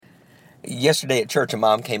Yesterday at church, a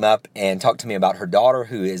mom came up and talked to me about her daughter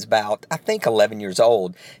who is about, I think, 11 years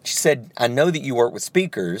old. She said, I know that you work with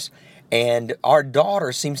speakers, and our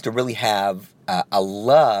daughter seems to really have a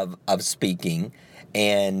love of speaking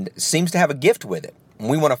and seems to have a gift with it. And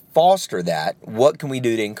we want to foster that. What can we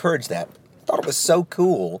do to encourage that? I thought it was so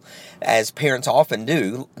cool, as parents often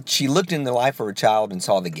do. She looked in the life of her child and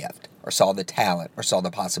saw the gift, or saw the talent, or saw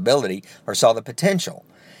the possibility, or saw the potential,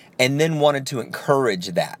 and then wanted to encourage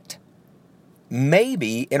that.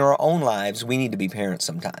 Maybe in our own lives, we need to be parents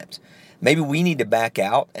sometimes. Maybe we need to back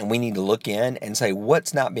out and we need to look in and say,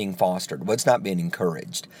 what's not being fostered? What's not being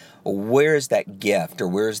encouraged? Where's that gift or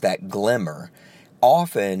where's that glimmer?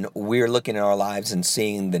 Often we're looking in our lives and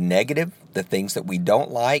seeing the negative, the things that we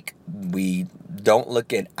don't like. We don't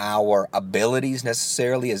look at our abilities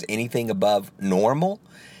necessarily as anything above normal.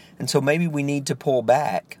 And so maybe we need to pull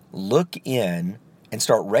back, look in, and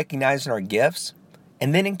start recognizing our gifts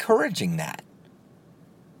and then encouraging that.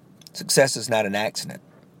 Success is not an accident.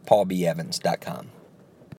 PaulBEvans.com.